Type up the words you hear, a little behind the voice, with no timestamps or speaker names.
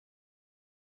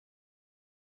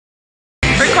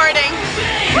Recording.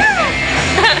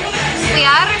 We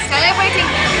are celebrating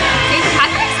St.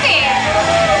 Patrick's Day.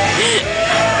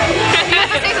 You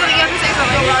have to say something, you have to say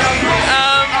something.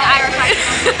 An Irish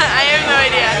accent. I have no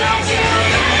idea.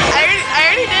 I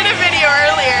already did a video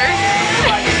earlier.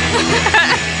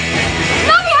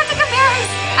 No, we have to compare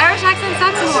Irish accent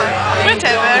sucks more.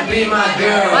 Whatever.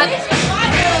 What?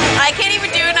 I can't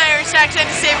even do an Irish accent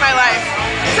to save my life.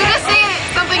 So just say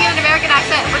something in an American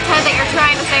accent and pretend that you're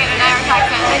trying to say it in an Irish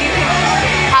accent, and you can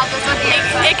have this with you.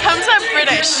 It comes up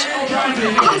British.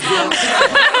 Awesome.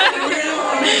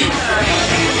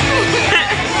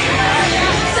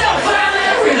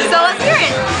 So let's hear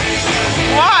it.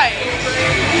 Why?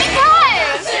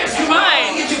 Because.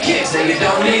 Fine.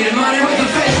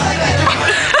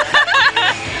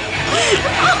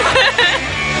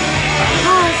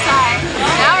 Oh, sorry.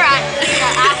 All right. We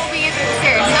got Applebee in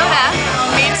Sarasota.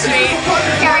 Main Street.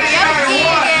 Karaoke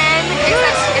again.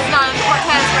 Except it's not in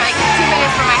Cortez for like 2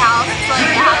 minutes from my house. It's like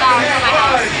a half hour from my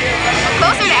house. But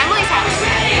closer to Emily's house.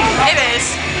 It is.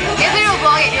 Maybe we'll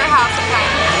vlog at your house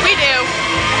sometime. We do.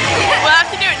 We'll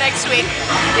have to do it next week.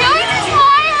 We always do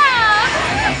my house.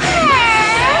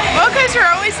 Well, because we're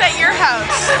always at your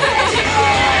house.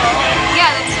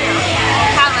 Yeah, that's true.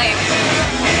 Kind of lame.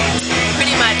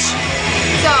 Pretty much.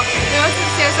 So, we went to the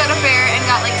Sarasota Fair and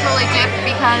got like totally gypped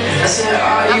because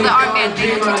of the armband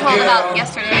thing which we told about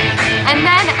yesterday. And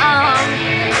then,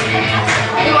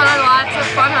 we went on lots of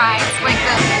fun rides, like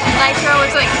the nitro,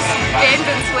 which like spins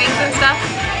and swings and stuff.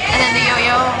 And then the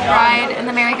yo-yo ride and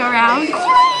the merry-go-round.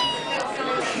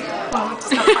 Oh,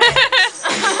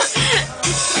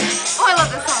 I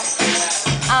love this song.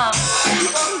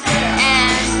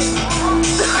 And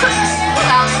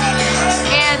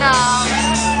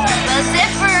the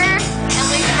zipper and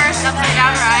Lee's first upside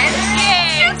down ride.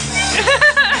 Yay!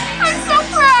 I'm so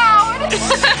proud.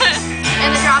 And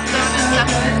the drop zone and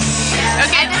stuff.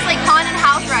 Okay. And this like haunted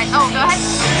house ride. Oh, go ahead.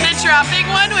 The dropping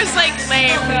one was like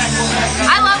lame.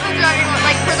 I love the dropping one,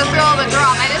 like for the thrill of the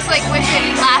drop. I just like wish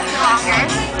it lasted longer.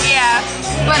 Yeah.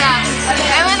 But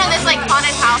I went on this like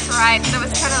haunted house ride that was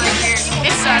kind of like weird.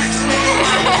 It sucked.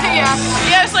 Yeah.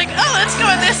 Yeah, I was like, oh, let's go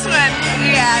on this one.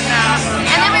 Yeah, no.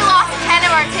 And then we lost 10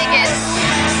 of our tickets,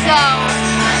 so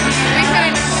we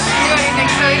couldn't do anything.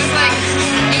 So we just like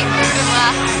ate food and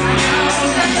left.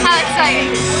 How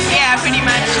exciting! Yeah, pretty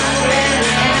much.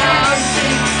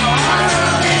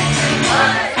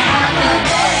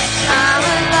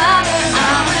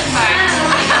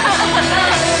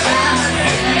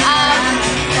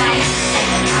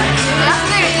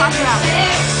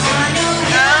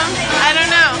 I don't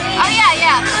know. Oh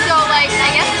yeah. So like,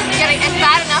 I guess it's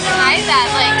bad enough tonight that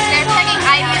like they're checking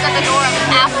IDs at the door of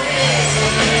Applebee.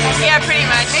 Yeah, pretty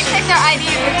much. They checked their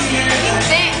IDs.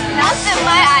 They looked at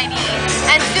my ID,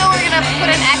 and still we're gonna put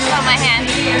an X on my hand.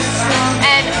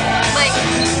 And like,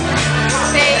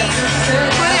 they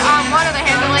put it on one of the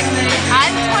hands. I'm like,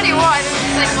 I'm 21.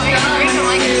 And it's like, well, you're drink. I'm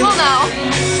like, well, no.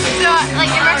 So like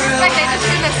in retrospect, I just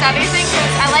shouldn't have said anything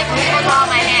because I like when people draw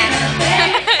my hand.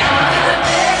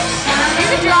 You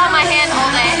can draw my hand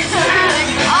all day.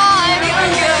 Oh, I'm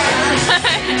doing good.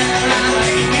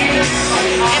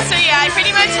 And so yeah, I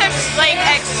pretty much have like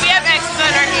we have X's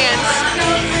on our hands.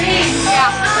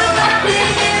 Yeah.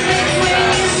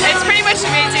 It's pretty much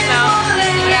amazing though.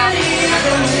 Yeah.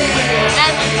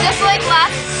 And just like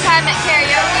last time at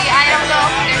karaoke, I don't know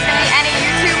if there's going to be any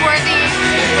YouTube-worthy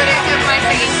footage of my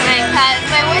singing tonight because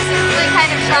my voice is really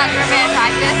kind of shot for band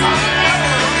practice.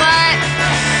 But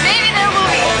maybe there will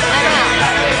be. I don't know.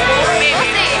 Maybe.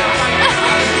 We'll see.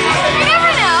 You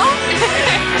never know.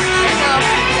 So,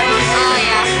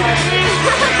 yeah.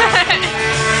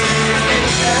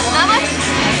 Not much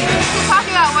to talk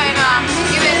about when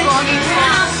you've been vlogging.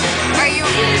 Are you...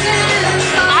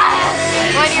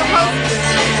 when you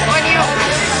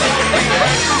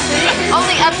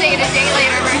only update a day later.